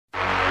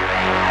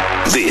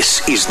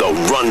This is The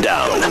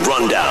Rundown.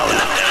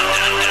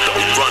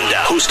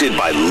 Hosted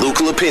by Luke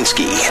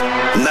Lipinski.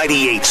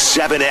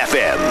 98.7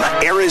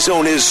 FM,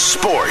 Arizona's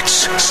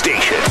sports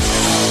station.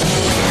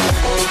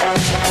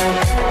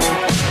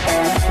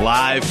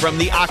 Live from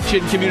the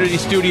Auction Community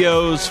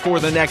Studios for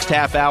the next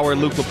half hour,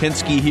 Luke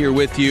Lipinski here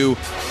with you.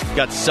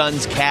 Got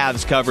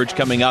Suns-Cavs coverage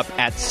coming up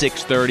at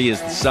 6:30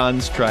 as the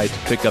Suns try to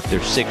pick up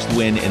their sixth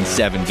win in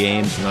 7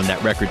 games and on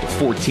that record to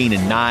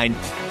 14-9.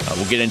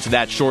 We'll get into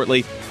that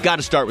shortly. Got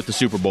to start with the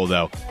Super Bowl,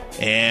 though.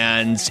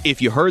 And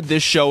if you heard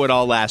this show at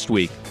all last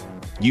week,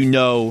 you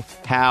know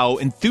how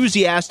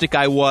enthusiastic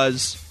I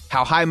was,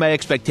 how high my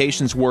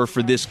expectations were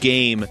for this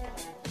game.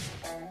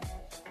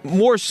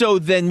 More so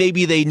than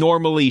maybe they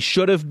normally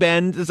should have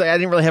been. I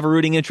didn't really have a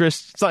rooting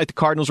interest. It's not like the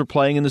Cardinals were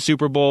playing in the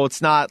Super Bowl.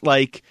 It's not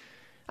like,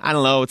 I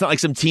don't know, it's not like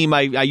some team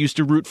I used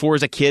to root for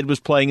as a kid was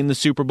playing in the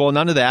Super Bowl.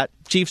 None of that.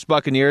 Chiefs,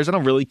 Buccaneers, I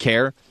don't really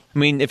care. I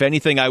mean, if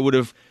anything, I would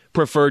have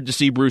preferred to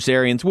see Bruce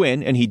Arians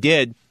win, and he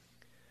did.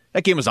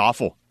 That game was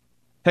awful.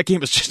 That game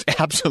was just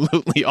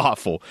absolutely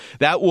awful.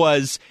 That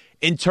was,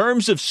 in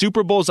terms of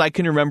Super Bowls I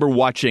can remember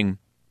watching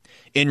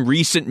in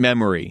recent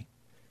memory,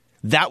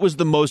 that was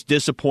the most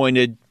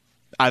disappointed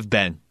I've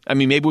been. I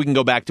mean, maybe we can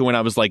go back to when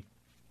I was like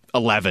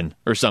 11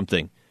 or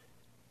something.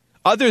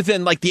 Other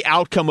than like the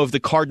outcome of the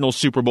Cardinals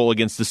Super Bowl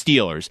against the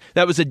Steelers,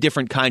 that was a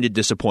different kind of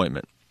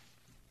disappointment.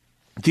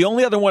 The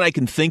only other one I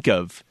can think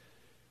of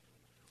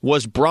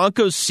was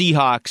Broncos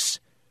Seahawks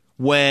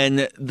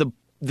when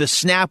the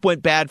snap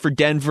went bad for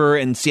Denver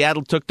and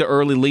Seattle took the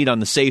early lead on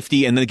the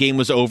safety and the game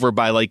was over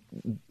by like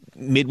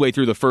midway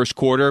through the first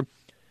quarter.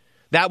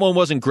 That one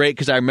wasn't great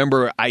because I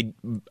remember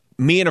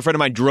me and a friend of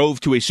mine drove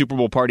to a Super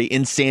Bowl party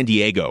in San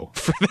Diego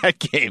for that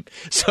game.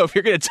 So if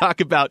you're going to talk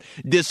about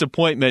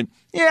disappointment,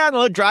 I don't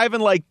know,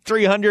 driving like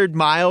 300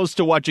 miles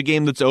to watch a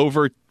game that's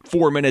over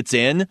 4 minutes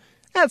in,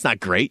 that's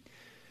not great.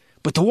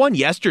 But the one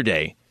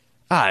yesterday,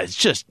 it's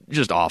just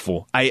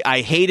awful.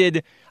 I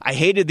hated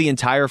the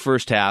entire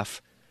first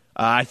half.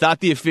 I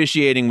thought the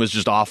officiating was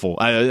just awful.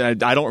 I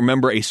don't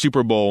remember a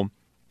Super Bowl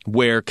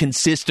where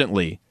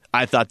consistently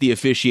I thought the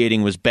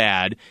officiating was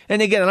bad.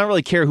 And again, I don't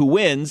really care who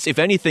wins. If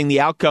anything, the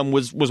outcome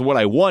was what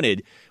I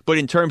wanted. But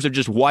in terms of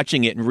just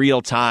watching it in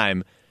real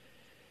time,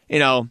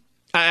 I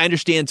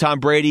understand Tom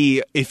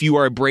Brady. If you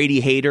are a Brady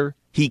hater,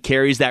 he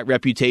carries that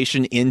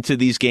reputation into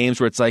these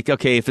games where it's like,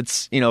 okay, if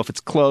it's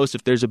close,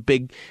 if there's a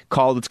big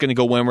call that's going to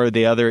go one way or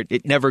the other,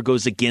 it never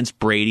goes against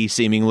Brady,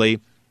 seemingly.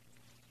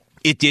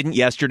 It didn't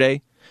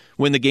yesterday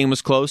when the game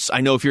was close.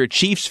 I know if you're a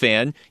Chiefs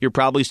fan, you're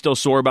probably still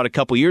sore about a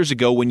couple years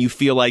ago when you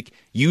feel like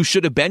you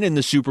should have been in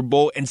the Super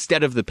Bowl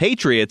instead of the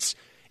Patriots,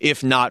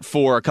 if not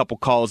for a couple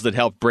calls that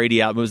helped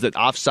Brady out. It was that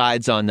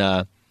offsides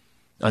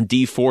on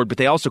Dee Ford, but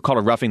they also called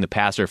a roughing the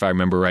passer, if I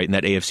remember right, in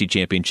that AFC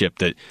Championship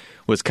that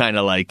was kind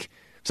of like,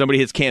 somebody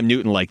hits Cam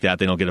Newton like that,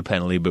 they don't get a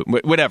penalty, but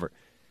whatever.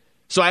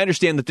 So I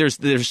understand that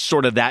there's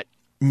sort of that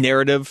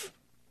narrative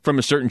from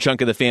a certain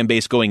chunk of the fan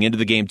base going into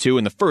the game too,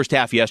 and the first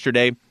half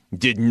yesterday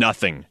did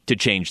nothing to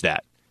change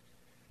that.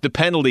 The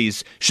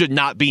penalties should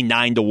not be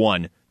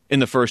 9-1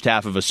 in the first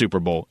half of a Super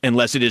Bowl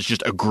unless it is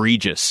just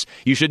egregious.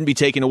 You shouldn't be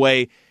taking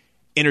away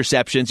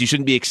interceptions. You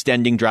shouldn't be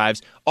extending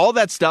drives. All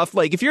that stuff,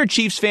 like if you're a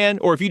Chiefs fan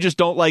or if you just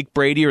don't like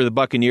Brady or the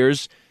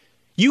Buccaneers,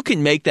 you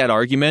can make that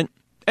argument,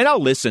 and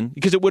I'll listen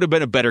because it would have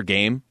been a better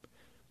game.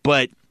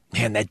 But,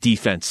 man, that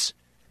defense,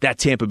 that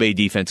Tampa Bay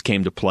defense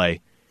came to play.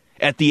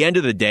 At the end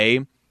of the day,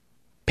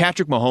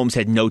 Patrick Mahomes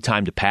had no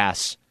time to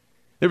pass.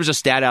 There was a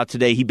stat out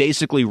today. He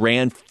basically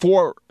ran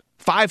for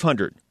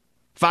 500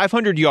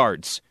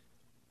 yards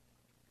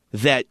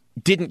that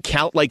didn't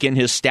count like in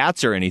his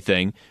stats or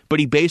anything, but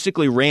he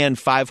basically ran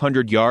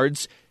 500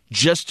 yards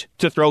just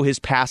to throw his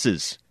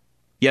passes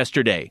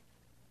yesterday.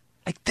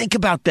 Like, think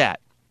about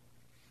that.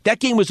 That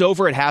game was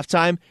over at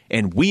halftime,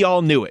 and we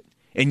all knew it.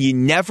 And you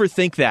never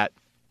think that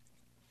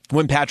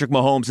when Patrick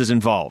Mahomes is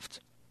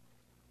involved.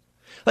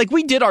 Like,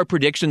 we did our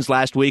predictions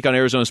last week on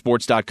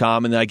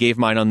ArizonaSports.com, and then I gave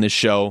mine on this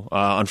show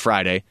on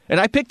Friday, and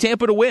I picked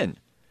Tampa to win.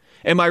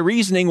 And my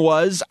reasoning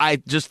was I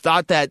just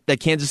thought that the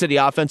Kansas City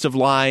offensive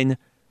line,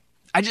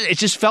 it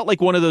just felt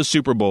like one of those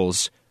Super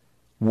Bowls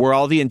where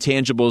all the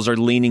intangibles are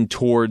leaning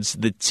towards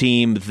the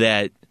team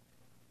that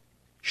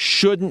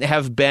shouldn't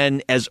have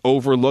been as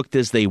overlooked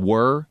as they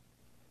were.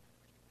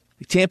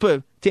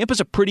 Tampa's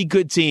a pretty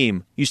good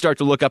team. You start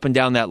to look up and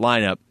down that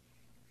lineup.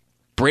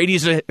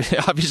 Brady's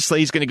obviously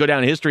he's going to go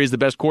down in history as the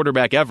best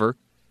quarterback ever.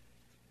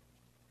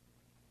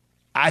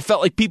 I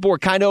felt like people were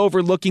kind of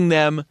overlooking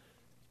them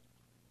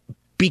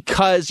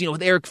because,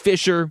 with Eric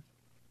Fisher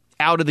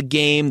out of the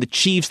game, the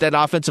Chiefs, that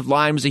offensive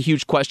line was a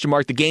huge question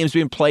mark. The game's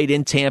being played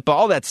in Tampa,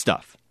 all that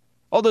stuff.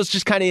 All those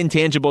just kind of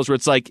intangibles where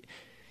it's like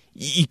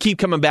you keep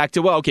coming back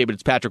to, well, okay, but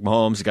it's Patrick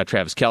Mahomes. He's got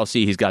Travis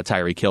Kelce. He's got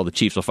Tyreek Hill. The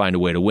Chiefs will find a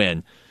way to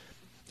win.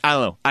 I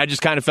don't know. I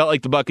just kind of felt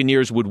like the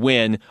Buccaneers would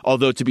win.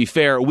 Although, to be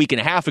fair, a week and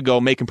a half ago,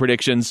 making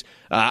predictions,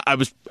 I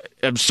was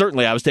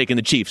taking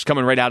the Chiefs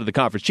coming right out of the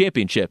conference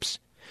championships.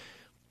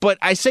 But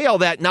I say all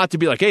that not to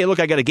be like, hey, look,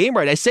 I got a game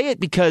right. I say it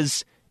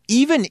because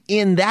even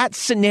in that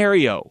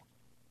scenario,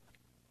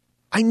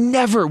 I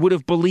never would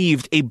have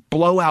believed a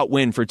blowout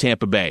win for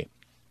Tampa Bay.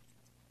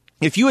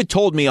 If you had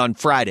told me on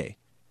Friday,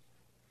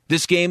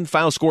 this game,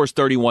 final score is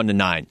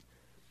 31-9,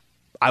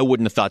 I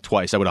wouldn't have thought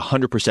twice. I would have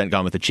 100%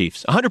 gone with the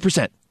Chiefs.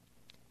 100%.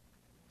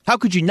 How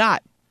could you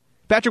not?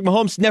 Patrick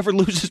Mahomes never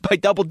loses by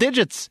double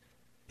digits.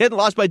 He hasn't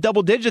lost by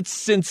double digits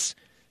since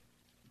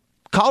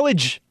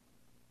college.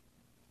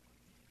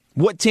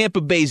 What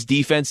Tampa Bay's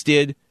defense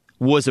did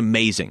was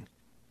amazing.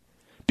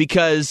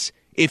 Because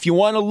if you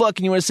want to look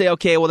and you want to say,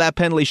 okay, well, that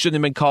penalty shouldn't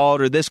have been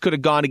called, or this could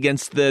have gone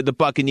against the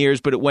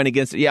Buccaneers, but it went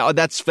against it. Yeah,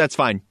 that's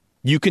fine.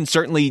 You can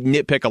certainly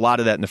nitpick a lot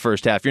of that in the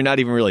first half. You're not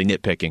even really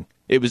nitpicking.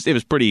 It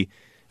was pretty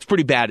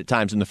bad at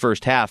times in the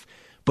first half.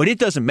 But it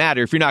doesn't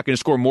matter if you're not going to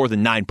score more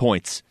than 9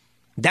 points.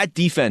 That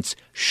defense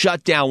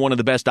shut down one of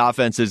the best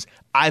offenses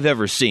I've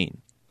ever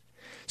seen.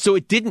 So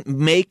it didn't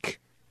make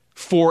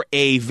for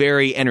a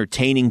very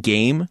entertaining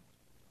game.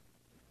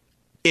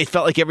 It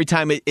felt like every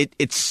time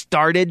it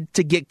started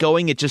to get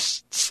going, it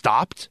just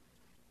stopped.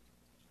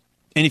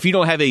 And if you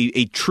don't have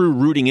a true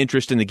rooting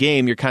interest in the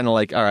game, you're kind of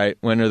like, all right,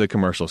 when are the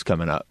commercials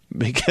coming up?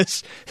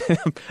 Because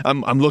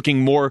I'm looking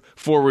more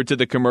forward to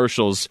the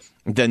commercials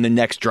than the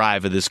next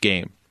drive of this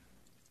game.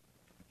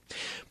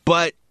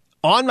 But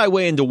on my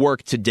way into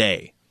work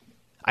today,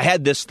 I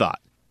had this thought.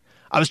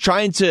 I was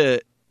trying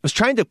to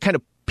kind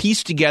of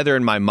piece together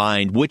in my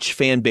mind which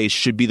fan base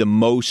should be the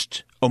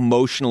most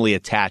emotionally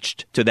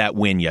attached to that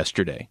win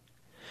yesterday.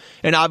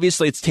 And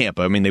obviously it's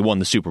Tampa. I mean, they won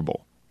the Super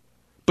Bowl.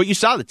 But you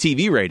saw the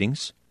TV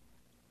ratings.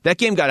 That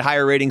game got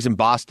higher ratings in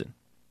Boston.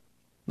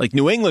 Like,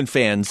 New England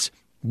fans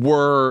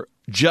were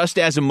just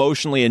as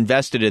emotionally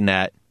invested in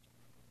that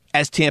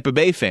as Tampa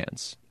Bay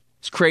fans.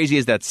 As crazy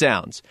as that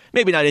sounds.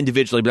 Maybe not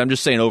individually, but I'm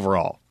just saying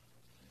overall.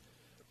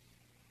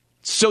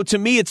 So to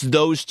me, it's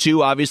those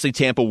two. Obviously,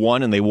 Tampa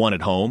won, and they won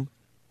at home.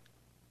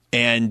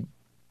 And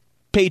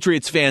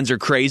Patriots fans are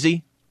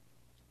crazy.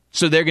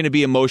 So they're going to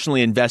be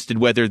emotionally invested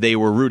whether they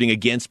were rooting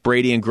against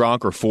Brady and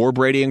Gronk or for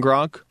Brady and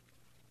Gronk.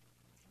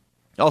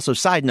 Also,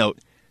 side note,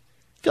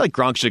 I feel like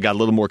Gronk should have got a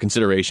little more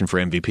consideration for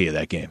MVP of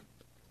that game.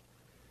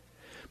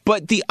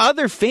 But the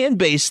other fan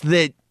base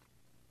that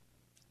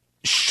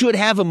should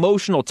have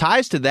emotional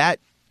ties to that,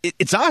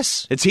 it's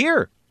us. It's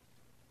here.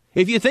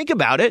 If you think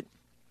about it,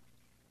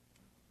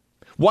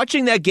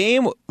 watching that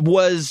game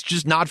was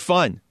just not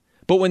fun.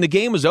 But when the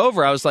game was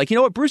over, I was like, you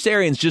know what? Bruce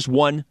Arians just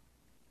won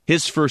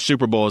his first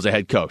Super Bowl as a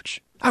head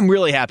coach. I'm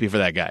really happy for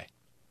that guy.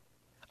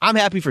 I'm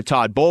happy for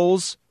Todd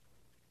Bowles.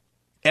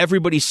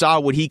 Everybody saw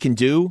what he can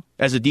do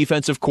as a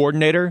defensive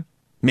coordinator.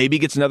 Maybe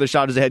gets another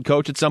shot as a head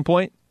coach at some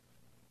point.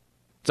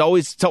 It's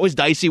always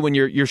dicey when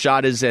your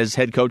shot is as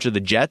head coach of the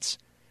Jets.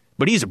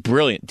 But he's a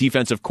brilliant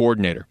defensive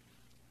coordinator.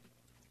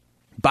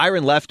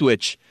 Byron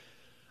Leftwich,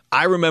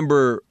 I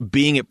remember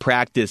being at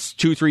practice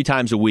 2-3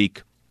 times a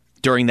week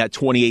during that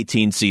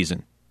 2018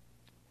 season.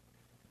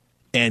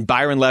 And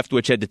Byron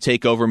Leftwich had to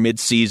take over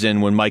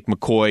mid-season when Mike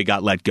McCoy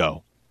got let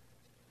go.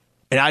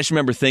 And I just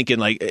remember thinking,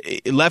 like,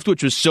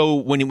 Leftwich was so,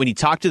 when he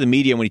talked to the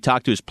media, when he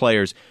talked to his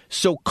players,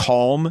 so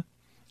calm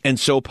and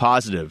so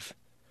positive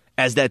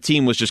as that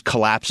team was just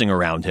collapsing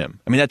around him.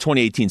 I mean, that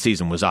 2018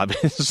 season was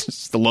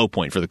obvious, the low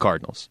point for the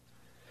Cardinals.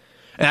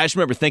 And I just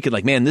remember thinking,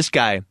 like, man, this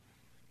guy,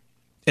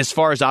 as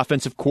far as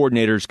offensive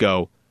coordinators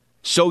go,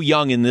 so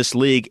young in this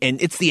league,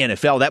 and it's the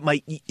NFL, that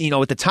might,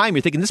 at the time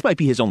you're thinking this might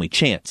be his only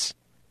chance.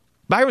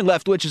 Byron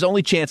Leftwich's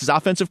only chance as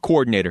offensive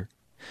coordinator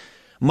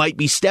might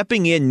be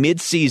stepping in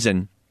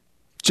mid-season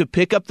to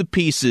pick up the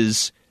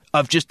pieces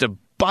of just a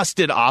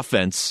busted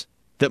offense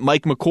that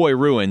Mike McCoy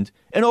ruined.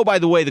 And oh, by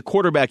the way, the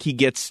quarterback he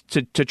gets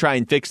to try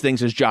and fix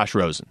things is Josh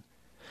Rosen.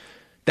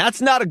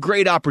 That's not a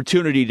great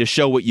opportunity to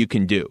show what you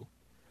can do.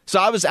 So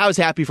I was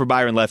happy for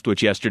Byron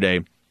Leftwich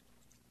yesterday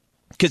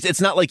because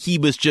it's not like he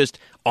was just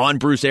on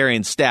Bruce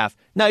Arians' staff.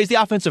 No, he's the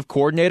offensive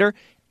coordinator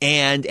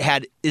and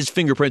had his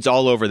fingerprints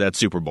all over that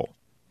Super Bowl.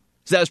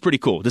 So that was pretty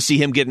cool to see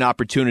him get an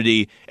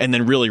opportunity and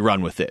then really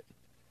run with it.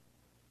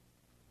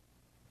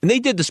 And they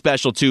did the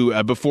special,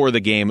 too, before the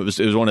game. It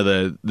was one of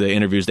the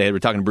interviews they had. We're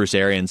talking to Bruce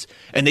Arians.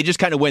 And they just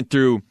kind of went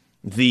through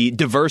the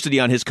diversity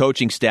on his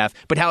coaching staff.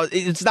 But how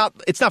it's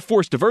not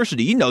forced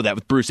diversity. You know that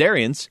with Bruce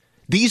Arians.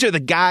 These are the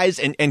guys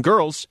and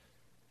girls.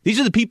 These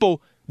are the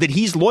people that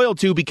he's loyal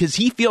to because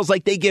he feels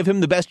like they give him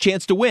the best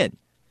chance to win.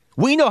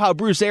 We know how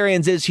Bruce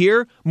Arians is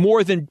here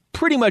more than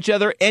pretty much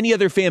any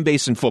other fan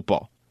base in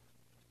football.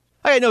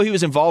 I know he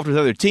was involved with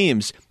other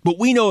teams, but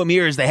we know him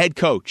here as the head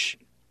coach.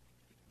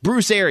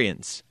 Bruce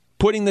Arians,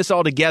 putting this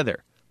all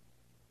together.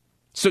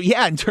 So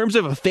yeah, in terms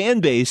of a fan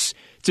base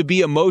to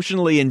be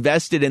emotionally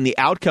invested in the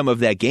outcome of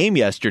that game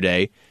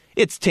yesterday,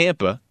 it's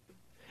Tampa,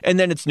 and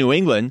then it's New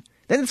England,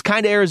 then it's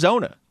kind of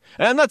Arizona.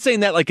 And I'm not saying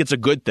that like it's a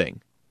good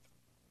thing.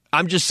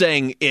 I'm just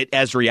saying it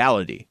as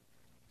reality.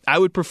 I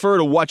would prefer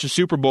to watch a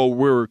Super Bowl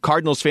where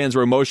Cardinals fans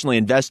were emotionally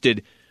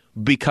invested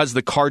because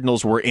the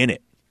Cardinals were in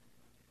it.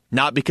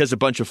 Not because a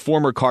bunch of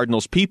former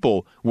Cardinals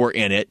people were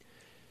in it,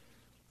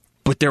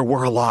 but there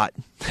were a lot.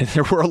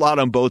 There were a lot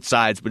on both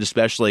sides, but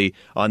especially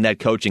on that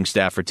coaching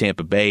staff for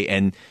Tampa Bay.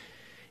 And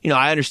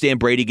I understand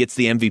Brady gets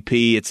the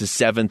MVP. It's his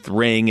 7th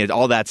ring and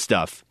all that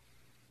stuff.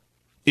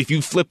 If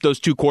you flip those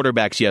two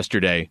quarterbacks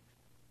yesterday,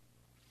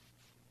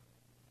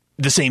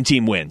 the same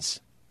team wins.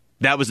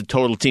 That was a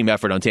total team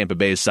effort on Tampa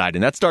Bay's side,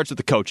 and that starts with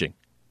the coaching.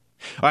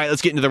 All right,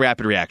 let's get into the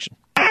rapid reaction.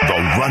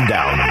 The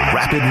Rundown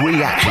Rapid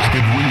Reaction.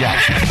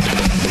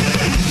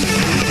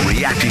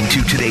 Reacting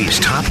to today's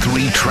top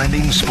 3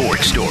 trending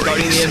sports stories.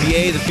 Starting in the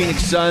NBA, the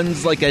Phoenix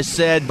Suns, like I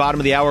said,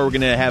 bottom of the hour, we're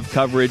going to have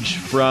coverage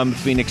from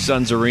Phoenix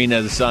Suns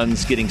Arena. The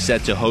Suns getting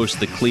set to host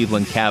the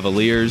Cleveland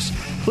Cavaliers.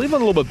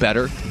 Cleveland a little bit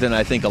better than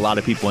I think a lot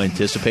of people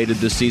anticipated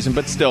this season,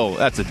 but still,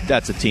 that's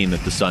a team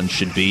that the Suns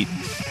should beat.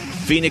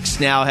 Phoenix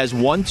now has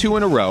won 2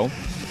 in a row.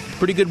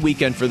 Pretty good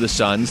weekend for the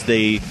Suns.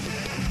 They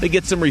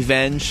get some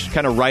revenge,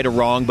 kind of right or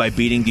wrong, by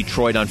beating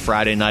Detroit on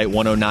Friday night,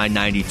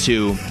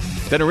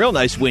 109-92. Then a real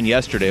nice win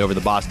yesterday over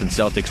the Boston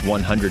Celtics,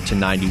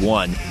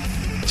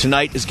 100-91.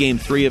 Tonight is Game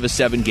 3 of a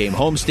 7-game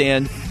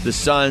homestand. The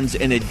Suns,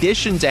 in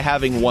addition to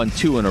having won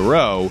 2 in a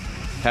row,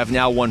 have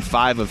now won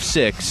 5 of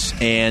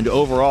 6, and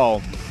overall,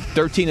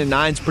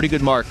 13-9 is a pretty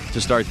good mark to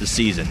start the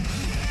season.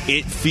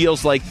 It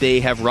feels like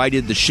they have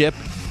righted the ship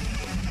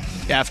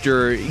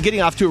after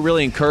getting off to a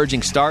really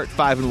encouraging start,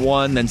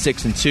 5-1, then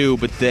 6-2,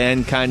 but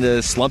then kind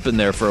of slumping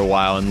there for a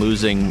while and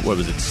losing,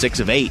 6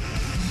 of 8.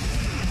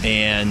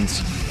 And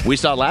we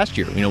saw it last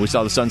year. We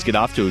saw the Suns get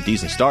off to a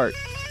decent start.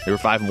 They were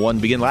 5-1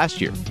 to begin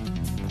last year,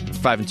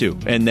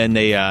 5-2, and then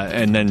they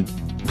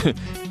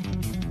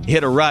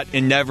hit a rut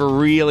and never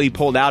really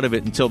pulled out of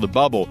it until the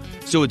bubble.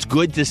 So it's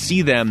good to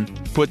see them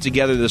put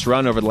together this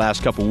run over the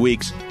last couple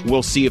weeks.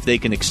 We'll see if they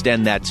can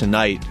extend that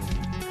tonight.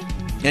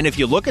 And if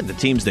you look at the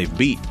teams they've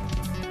beat,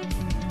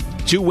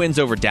 2 wins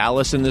over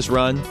Dallas in this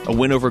run, a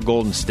win over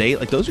Golden State.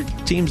 Those are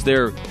teams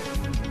they're,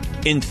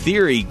 in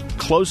theory,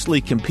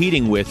 closely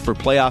competing with for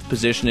playoff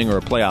positioning or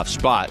a playoff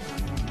spot.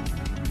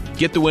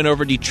 Get the win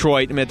over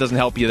Detroit. It doesn't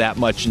help you that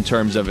much in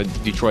terms of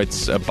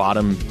Detroit's a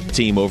bottom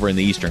team over in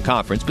the Eastern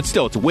Conference, but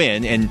still, it's a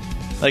win. And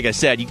like I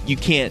said, you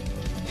can't,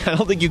 I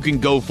don't think you can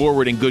go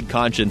forward in good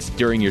conscience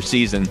during your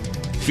season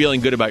feeling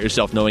good about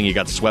yourself knowing you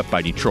got swept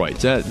by Detroit.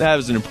 So that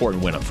was an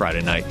important win on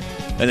Friday night.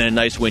 And then a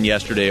nice win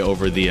yesterday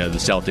over the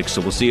Celtics.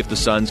 So we'll see if the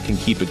Suns can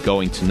keep it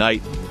going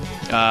tonight.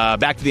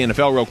 Back to the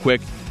NFL real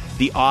quick.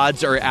 The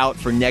odds are out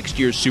for next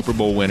year's Super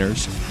Bowl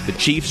winners. The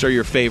Chiefs are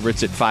your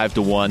favorites at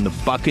 5-1.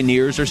 The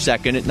Buccaneers are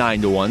second at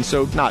 9-1,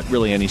 so not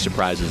really any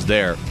surprises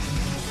there.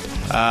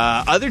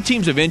 Other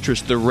teams of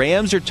interest, the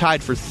Rams are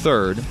tied for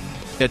third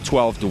at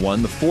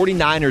 12-1. The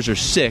 49ers are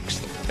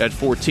sixth at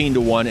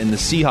 14-1, and the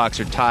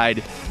Seahawks are tied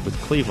with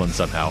Cleveland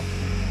somehow,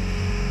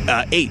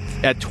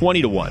 8th at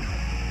 20-1.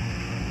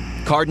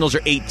 Cardinals are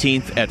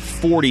 18th at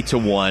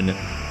 40-1,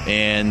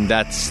 and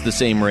that's the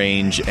same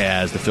range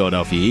as the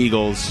Philadelphia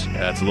Eagles.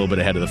 That's a little bit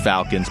ahead of the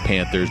Falcons,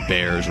 Panthers,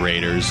 Bears,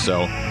 Raiders.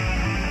 So,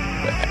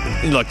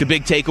 look, the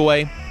big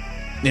takeaway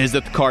is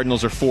that the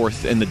Cardinals are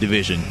 4th in the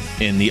division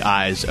in the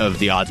eyes of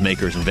the odds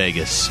makers in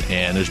Vegas.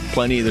 And there's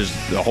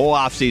a whole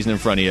offseason in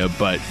front of you,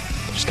 but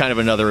just kind of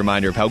another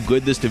reminder of how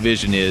good this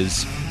division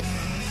is,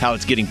 how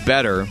it's getting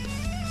better,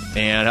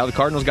 and how the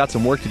Cardinals got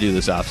some work to do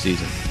this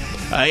offseason.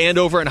 And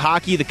over in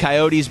hockey, the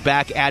Coyotes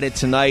back at it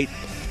tonight.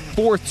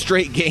 4th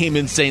straight game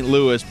in St.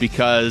 Louis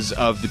because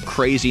of the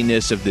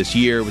craziness of this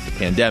year with the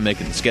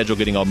pandemic and the schedule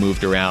getting all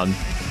moved around.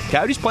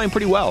 Coyotes playing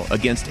pretty well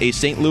against a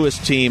St. Louis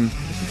team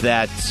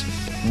that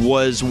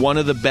was one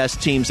of the best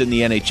teams in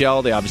the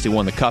NHL. They obviously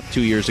won the Cup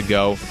 2 years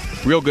ago.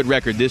 Real good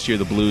record this year,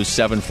 the Blues,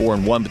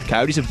 7-4-1. But the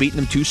Coyotes have beaten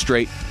them 2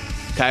 straight.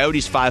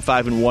 Coyotes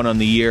 5-5-1 on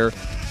the year.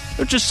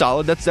 They're just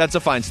solid. That's a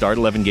fine start.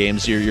 11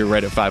 games, you're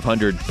right at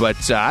 500.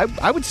 But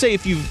I would say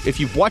if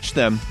you've watched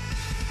them,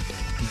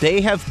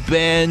 they've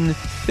been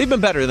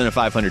better than a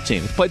 500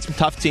 team. They've played some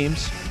tough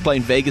teams.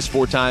 Playing Vegas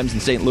 4 times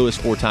and St. Louis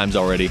 4 times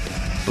already.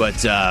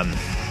 But a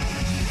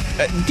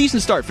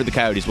decent start for the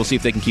Coyotes. We'll see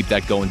if they can keep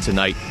that going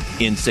tonight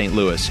in St.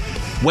 Louis.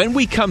 When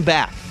we come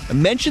back, I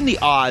mentioned the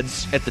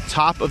odds at the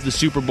top of the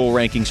Super Bowl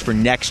rankings for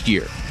next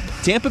year.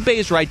 Tampa Bay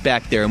is right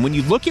back there. And when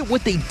you look at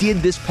what they did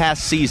this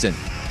past season,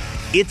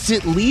 it's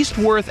at least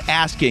worth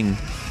asking,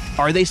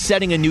 are they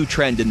setting a new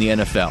trend in the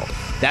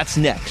NFL? That's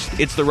next.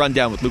 It's The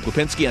Rundown with Luke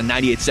Lipinski on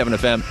 98.7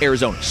 FM,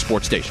 Arizona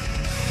Sports Station.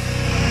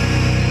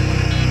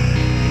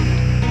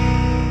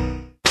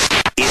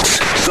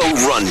 It's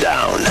The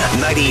Rundown,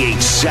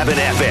 98.7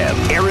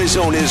 FM,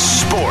 Arizona's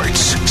Sports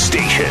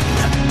Station.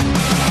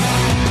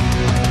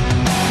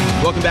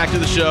 Welcome back to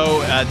the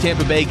show.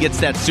 Tampa Bay gets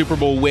that Super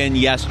Bowl win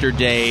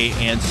yesterday,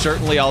 and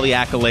certainly all the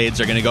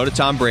accolades are going to go to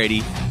Tom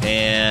Brady.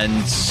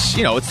 And,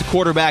 it's the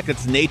quarterback.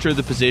 That's the nature of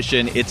the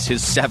position. It's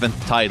his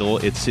 7th title.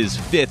 It's his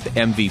 5th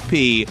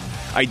MVP.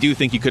 I do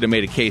think you could have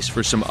made a case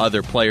for some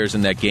other players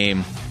in that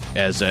game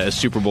as a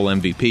Super Bowl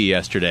MVP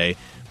yesterday.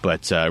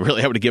 But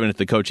really, I would have given it to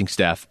the coaching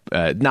staff.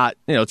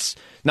 It's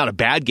not a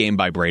bad game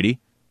by Brady.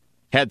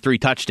 Had 3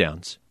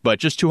 touchdowns, but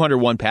just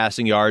 201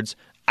 passing yards.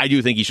 I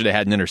do think he should have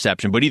had an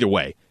interception, but either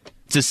way,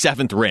 it's his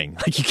 7th ring.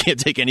 You can't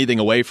take anything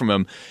away from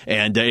him,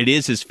 and it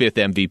is his 5th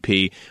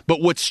MVP.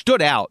 But what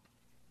stood out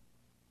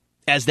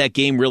as that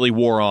game really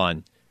wore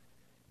on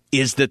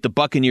is that the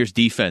Buccaneers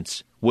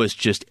defense was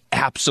just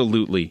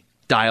absolutely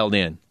dialed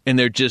in. And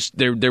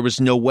there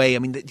was no way. I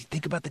mean,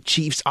 think about the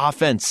Chiefs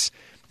offense,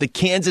 the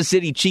Kansas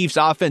City Chiefs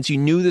offense. You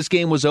knew this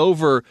game was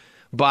over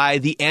by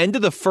the end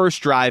of the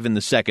first drive in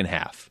the second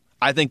half.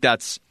 I think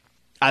that's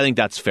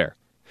fair.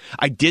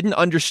 I didn't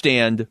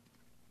understand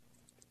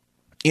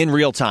in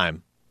real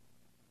time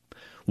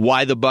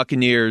why the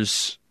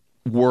Buccaneers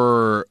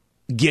were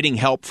getting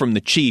help from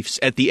the Chiefs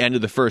at the end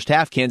of the first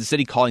half. Kansas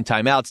City calling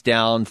timeouts,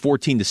 down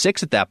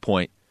 14-6 at that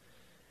point.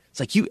 It's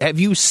like, have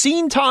you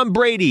seen Tom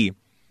Brady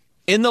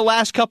in the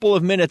last couple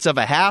of minutes of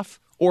a half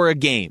or a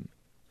game?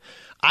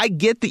 I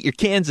get that you're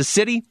Kansas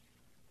City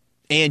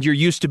and you're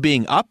used to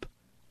being up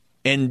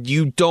and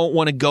you don't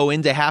want to go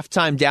into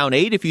halftime down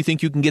 8 if you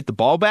think you can get the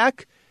ball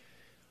back.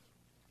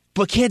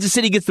 But Kansas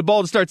City gets the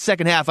ball to start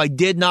second half. I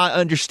did not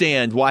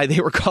understand why they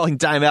were calling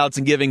timeouts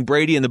and giving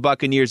Brady and the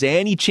Buccaneers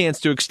any chance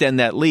to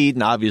extend that lead,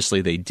 and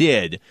obviously they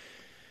did.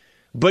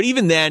 But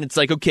even then, it's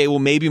like, okay, well,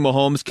 maybe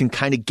Mahomes can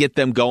kind of get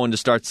them going to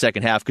start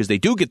second half because they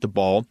do get the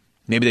ball.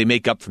 Maybe they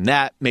make up from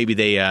that. Maybe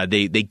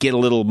they get a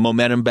little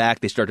momentum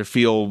back. They start to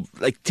feel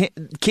like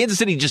Kansas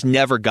City just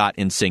never got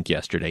in sync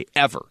yesterday,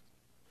 ever.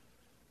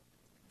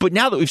 But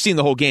now that we've seen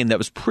the whole game, that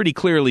was pretty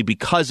clearly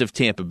because of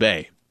Tampa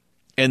Bay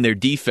and their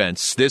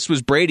defense. This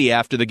was Brady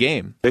after the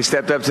game. They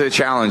stepped up to the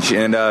challenge,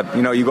 and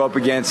you go up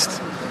against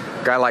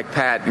a guy like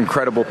Pat,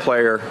 incredible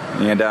player,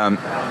 and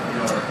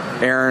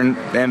Aaron,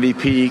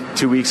 MVP,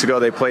 2 weeks ago,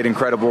 they played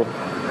incredible,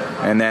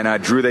 and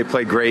then Drew, they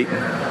played great.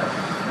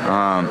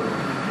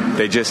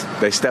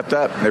 They stepped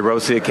up, they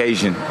rose to the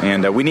occasion,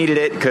 and we needed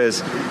it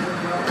because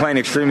playing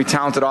extremely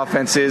talented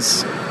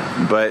offenses,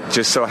 but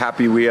just so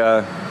happy we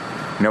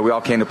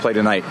all came to play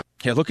tonight.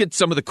 Yeah, look at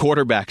some of the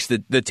quarterbacks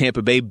that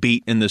Tampa Bay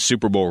beat in the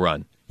Super Bowl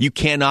run. You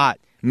cannot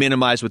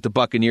minimize what the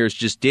Buccaneers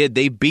just did.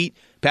 They beat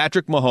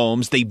Patrick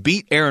Mahomes. They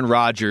beat Aaron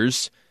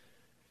Rodgers.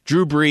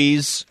 Drew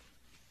Brees.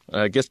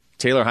 I guess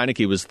Taylor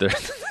Heineke was the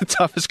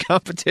toughest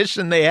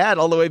competition they had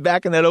all the way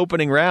back in that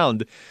opening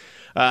round.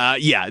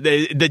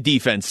 The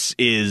defense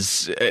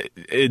it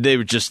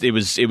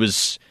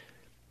was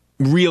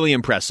really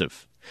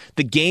impressive.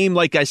 The game,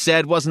 like I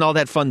said, wasn't all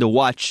that fun to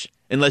watch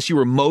unless you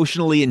were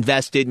emotionally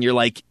invested and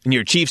you're a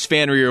Chiefs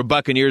fan or you're a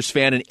Buccaneers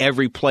fan and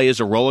every play is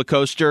a roller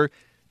coaster.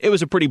 It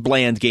was a pretty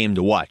bland game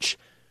to watch.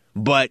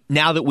 But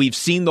now that we've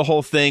seen the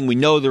whole thing, we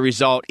know the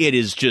result.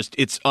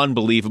 It's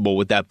unbelievable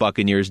what that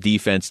Buccaneers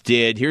defense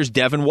did. Here's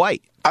Devin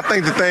White. I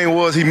think the thing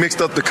was he mixed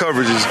up the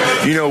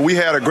coverages. We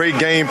had a great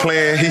game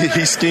plan.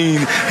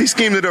 He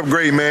schemed it up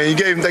great, man.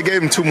 They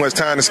gave him too much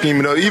time to scheme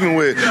it up. Even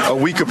with a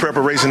week of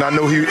preparation, I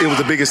know it was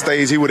the biggest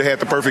stage. He would have had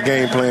the perfect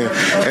game plan.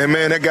 And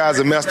man, that guy's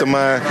a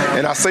mastermind.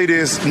 And I say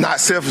this not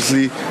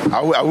selfishly.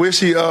 I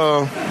wish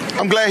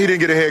I'm glad he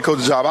didn't get a head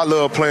coach job. I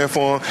love playing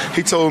for him.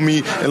 He told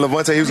me and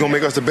Levante he was going to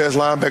make us the best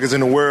linebackers in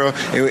the world,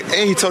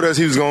 and he told us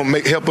he was going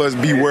to help us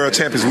be world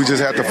champions. We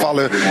just had to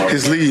follow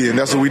his lead, and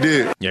that's what we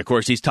did. Yeah, of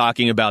course, he's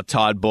talking about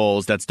Todd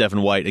Bowles. That's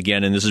Devin White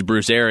again, and this is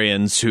Bruce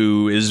Arians,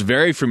 who is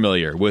very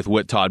familiar with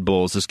what Todd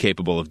Bowles is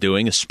capable of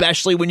doing,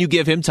 especially when you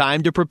give him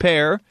time to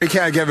prepare. You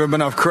can't give him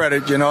enough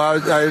credit.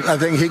 I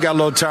think he got a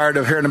little tired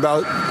of hearing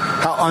about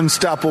how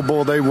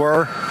unstoppable they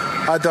were.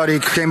 I thought he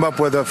came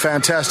up with a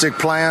fantastic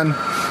plan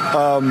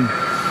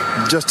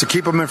just to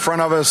keep them in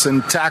front of us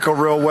and tackle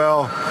real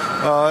well.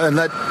 And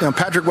that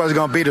Patrick wasn't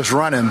going to beat us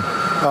running.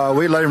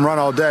 We let him run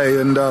all day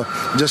and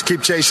just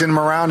keep chasing him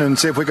around and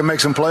see if we can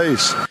make some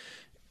plays.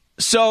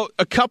 So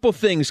a couple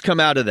things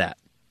come out of that.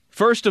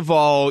 First of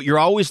all, you're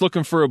always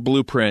looking for a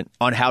blueprint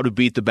on how to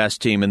beat the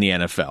best team in the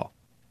NFL.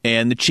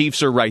 And the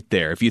Chiefs are right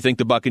there. If you think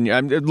the Buccaneers,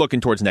 I'm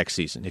looking towards next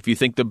season. If you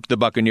think the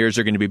Buccaneers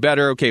are going to be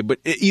better, okay, but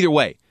either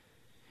way,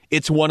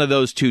 it's one of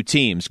those two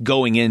teams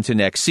going into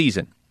next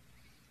season.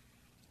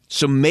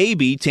 So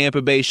maybe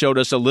Tampa Bay showed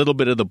us a little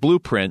bit of the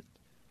blueprint.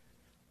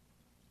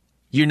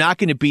 You're not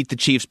going to beat the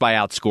Chiefs by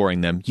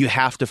outscoring them. You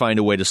have to find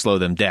a way to slow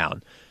them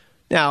down.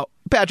 Now,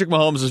 Patrick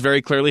Mahomes is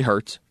very clearly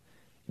hurt.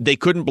 They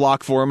couldn't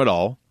block for him at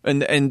all,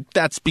 and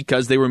that's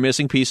because they were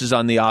missing pieces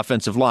on the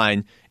offensive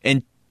line,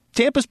 and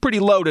Tampa's pretty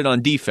loaded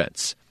on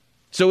defense.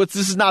 So this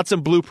is not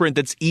some blueprint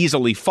that's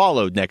easily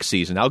followed next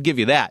season. I'll give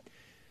you that.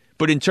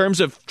 But in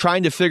terms of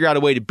trying to figure out a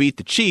way to beat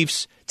the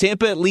Chiefs,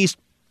 Tampa at least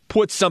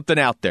puts something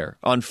out there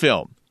on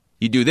film.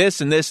 You do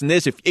this and this and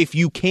this. If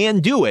you can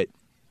do it,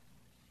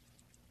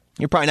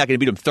 you're probably not going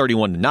to beat them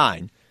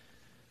 31-9.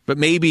 But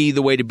maybe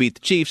the way to beat the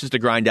Chiefs is to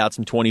grind out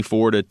some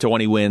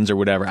 24-20 wins or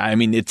whatever. I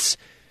mean, it's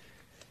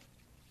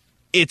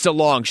a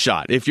long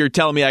shot. If you're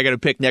telling me I got to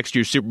pick next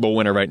year's Super Bowl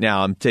winner right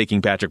now, I'm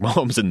taking Patrick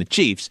Mahomes and the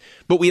Chiefs.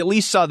 But we at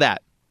least saw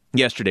that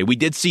yesterday. We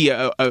did see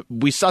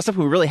we saw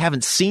something we really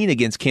haven't seen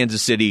against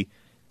Kansas City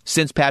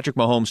since Patrick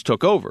Mahomes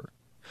took over.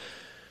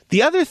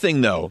 The other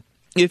thing, though,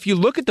 if you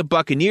look at the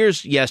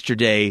Buccaneers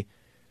yesterday,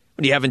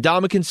 when you have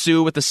Ndamukong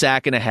Suh with a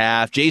sack and a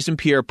half, Jason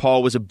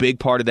Pierre-Paul was a big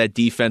part of that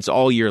defense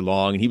all year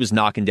long, and he was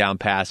knocking down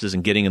passes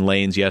and getting in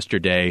lanes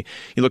yesterday.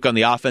 You look on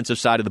the offensive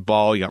side of the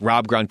ball, you got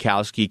Rob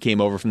Gronkowski came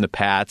over from the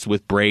Pats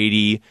with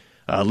Brady,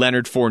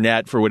 Leonard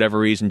Fournette, for whatever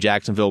reason,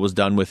 Jacksonville was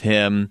done with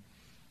him.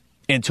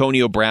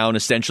 Antonio Brown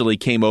essentially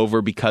came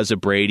over because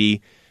of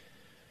Brady.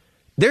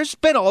 There's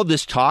been all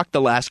this talk the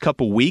last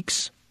couple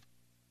weeks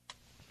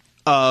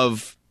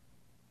of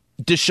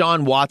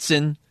Deshaun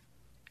Watson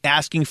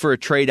asking for a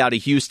trade out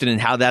of Houston and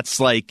how that's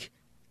like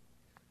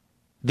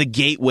the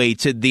gateway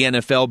to the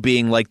NFL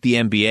being like the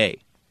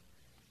NBA,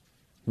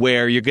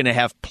 where you're going to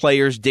have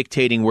players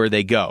dictating where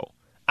they go.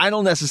 I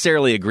don't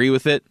necessarily agree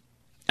with it.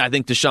 I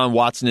think Deshaun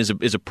Watson is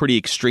a pretty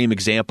extreme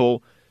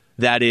example.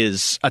 That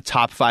is a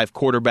top 5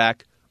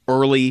 quarterback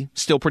early,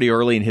 still pretty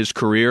early in his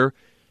career.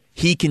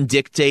 He can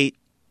dictate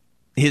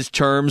his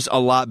terms a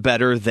lot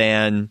better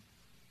than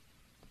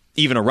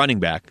even a running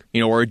back,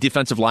 or a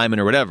defensive lineman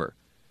or whatever.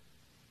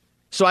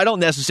 So I don't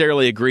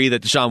necessarily agree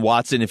that Deshaun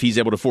Watson, if he's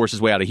able to force his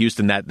way out of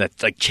Houston, that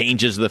like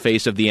changes the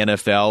face of the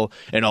NFL,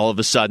 and all of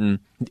a sudden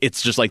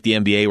it's just like the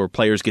NBA where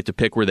players get to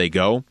pick where they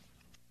go.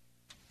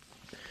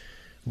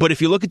 But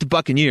if you look at the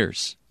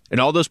Buccaneers and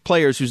all those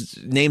players whose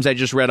names I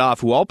just read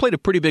off, who all played a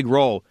pretty big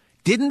role,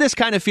 didn't this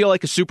kind of feel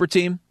like a super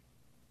team?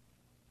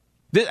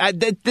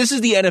 This is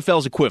the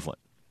NFL's equivalent.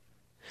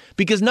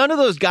 Because none of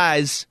those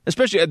guys,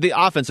 especially the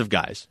offensive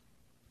guys,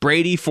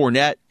 Brady,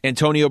 Fournette,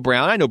 Antonio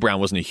Brown, I know Brown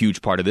wasn't a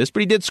huge part of this,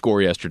 but he did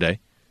score yesterday.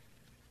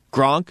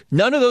 Gronk,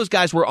 none of those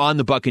guys were on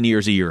the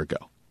Buccaneers a year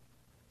ago.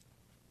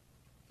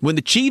 When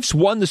the Chiefs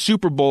won the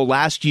Super Bowl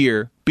last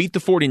year, beat the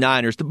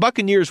 49ers, the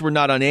Buccaneers were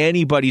not on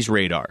anybody's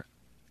radar.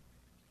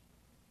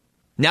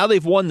 Now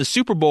they've won the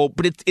Super Bowl,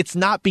 but it's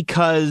not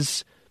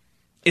because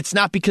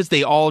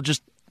they all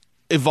just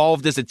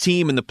evolved as a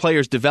team and the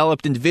players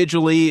developed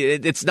individually.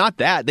 It's not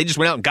that. They just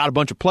went out and got a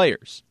bunch of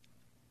players.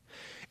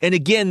 And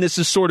again, this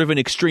is sort of an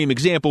extreme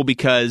example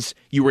because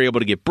you were able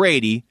to get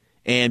Brady,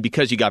 and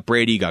because you got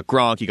Brady, you got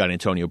Gronk, you got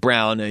Antonio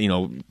Brown,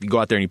 you go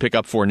out there and you pick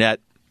up Fournette.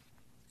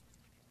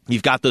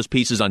 You've got those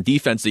pieces on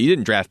defense that you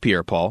didn't draft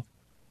Pierre-Paul.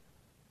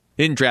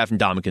 You didn't draft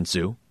Ndamukong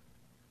Suh.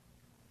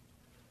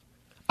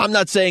 I'm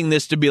not saying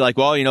this to be like,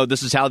 well,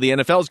 this is how the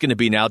NFL is going to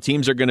be now.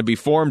 Teams are going to be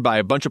formed by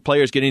a bunch of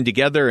players getting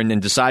together and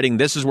then deciding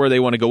this is where they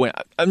want to go in.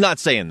 I'm not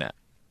saying that.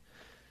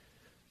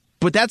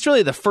 But that's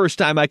really the first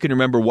time I can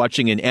remember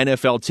watching an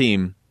NFL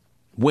team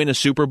win a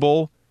Super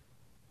Bowl,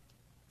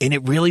 and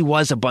it really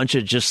was a bunch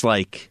of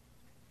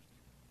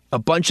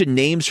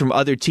names from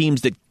other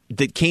teams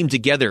that came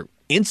together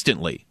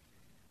instantly,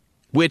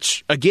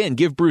 which, again,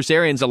 give Bruce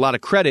Arians a lot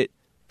of credit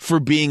for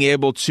being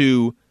able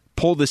to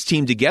pull this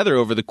team together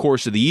over the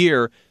course of the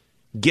year,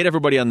 get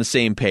everybody on the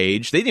same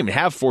page. They didn't even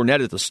have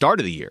Fournette at the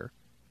start of the year,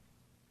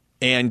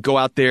 and go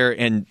out there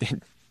and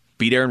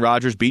beat Aaron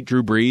Rodgers, beat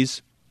Drew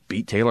Brees,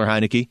 beat Taylor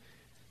Heineke,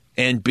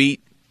 and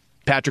beat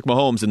Patrick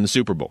Mahomes in the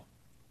Super Bowl.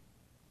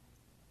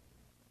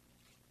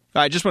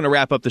 I just want to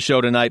wrap up the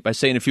show tonight by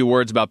saying a few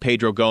words about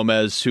Pedro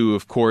Gomez, who,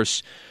 of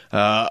course,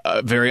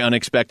 very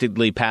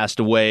unexpectedly passed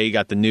away.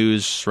 Got the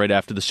news right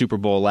after the Super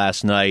Bowl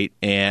last night.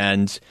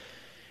 And,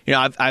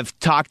 I've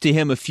talked to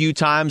him a few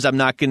times. I'm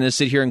not going to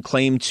sit here and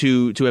claim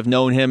to have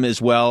known him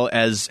as well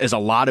as a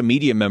lot of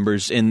media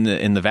members in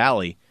the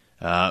Valley.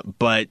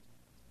 But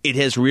it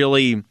has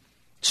really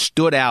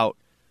stood out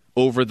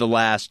over the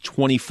last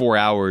 24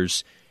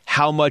 hours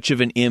how much of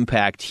an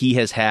impact he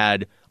has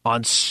had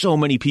on so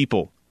many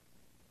people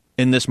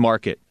in this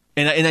market.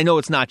 And I know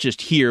it's not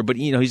just here, but,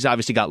 he's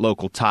obviously got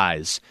local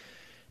ties.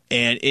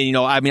 And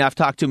I've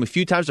talked to him a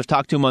few times. I've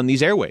talked to him on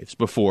these airwaves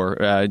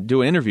before,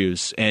 doing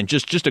interviews, and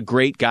just a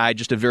great guy,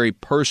 just a very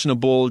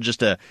personable,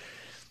 just a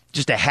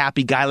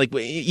happy guy. Like,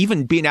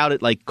 even being out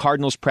at like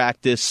Cardinals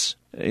practice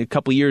a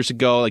couple years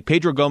ago, like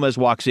Pedro Gomez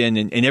walks in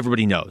and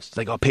everybody knows. It's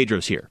like, oh,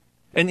 Pedro's here.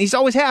 And he's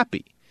always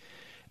happy.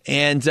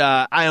 And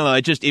I don't know,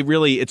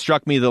 it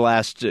struck me the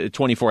last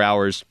 24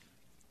 hours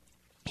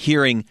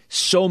hearing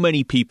so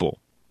many people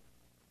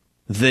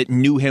that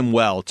knew him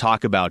well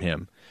talk about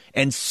him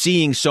and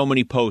seeing so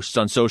many posts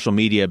on social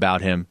media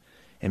about him.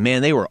 And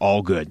man, they were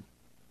all good.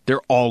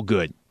 They're all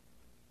good.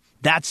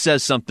 That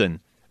says something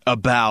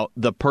about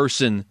the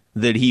person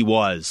that he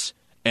was.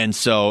 And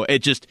so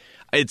it's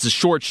a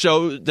short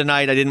show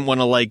tonight. I didn't want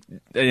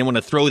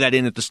to throw that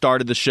in at the start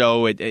of the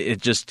show.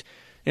 It just,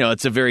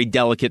 it's a very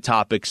delicate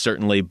topic,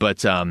 certainly,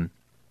 but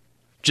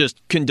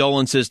just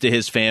condolences to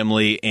his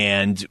family.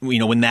 And,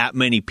 when that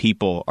many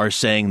people are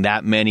saying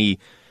that many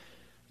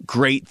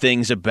great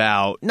things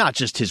about not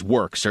just his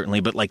work,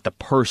 certainly, but like the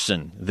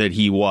person that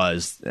he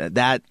was,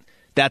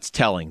 that's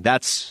telling.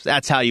 That's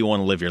how you want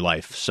to live your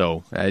life.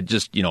 So I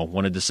just,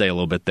 wanted to say a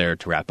little bit there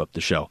to wrap up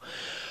the show.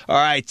 All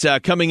right,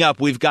 coming up,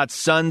 we've got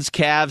Suns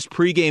Cavs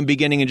pregame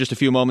beginning in just a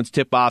few moments.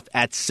 Tip off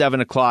at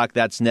 7 o'clock.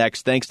 That's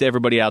next. Thanks to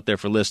everybody out there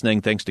for listening.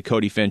 Thanks to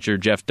Cody Fincher,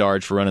 Jeff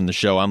Darge for running the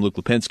show. I'm Luke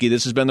Lipinski.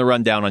 This has been The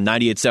Rundown on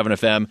 98.7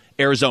 FM,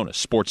 Arizona's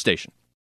sports station.